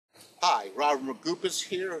Hi, Robert Magupis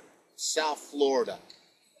here, South Florida.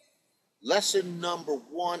 Lesson number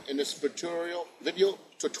 1 in this video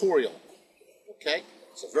tutorial. Okay,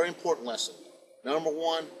 it's a very important lesson. Number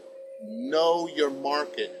 1, know your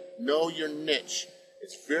market, know your niche.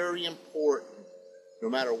 It's very important. No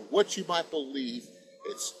matter what you might believe,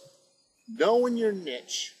 it's knowing your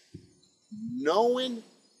niche, knowing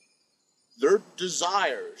their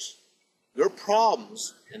desires, their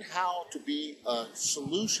problems, and how to be a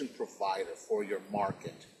solution provider for your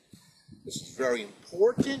market. This is very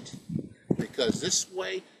important because this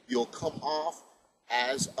way you'll come off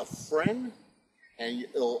as a friend and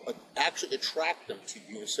it'll actually attract them to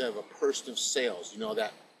you instead of a person of sales. You know,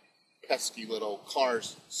 that pesky little car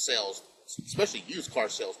sales, especially used car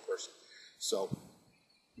salesperson. So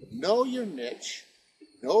know your niche,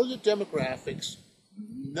 know the demographics,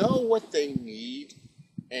 know what they need,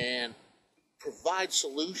 and provide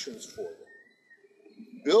solutions for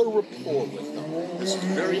them. Build a rapport with them. This is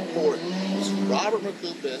very important. This is Robert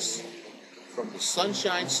Magupis from the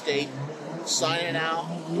Sunshine State signing out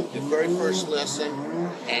with the very first lesson,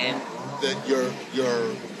 and your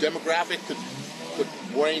demographic could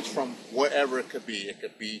range from whatever it could be. It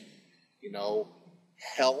could be,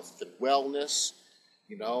 health and wellness,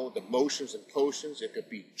 the motions and potions. It could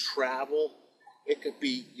be travel. It could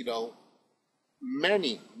be,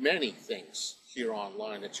 many things here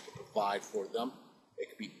online that you can provide for them. It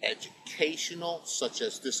could be educational, such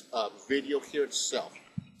as this video here itself.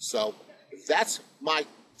 So that's my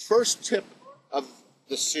first tip of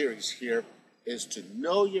the series here, is to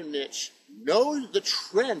know your niche, know the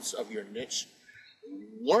trends of your niche,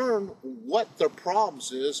 learn what their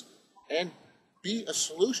problems is, and be a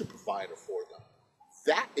solution provider for them.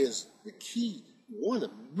 That is the key, one of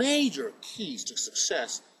the major keys to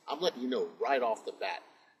success. I'm letting you know right off the bat.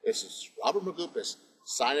 This is Robert Magupis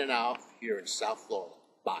signing out here in South Florida.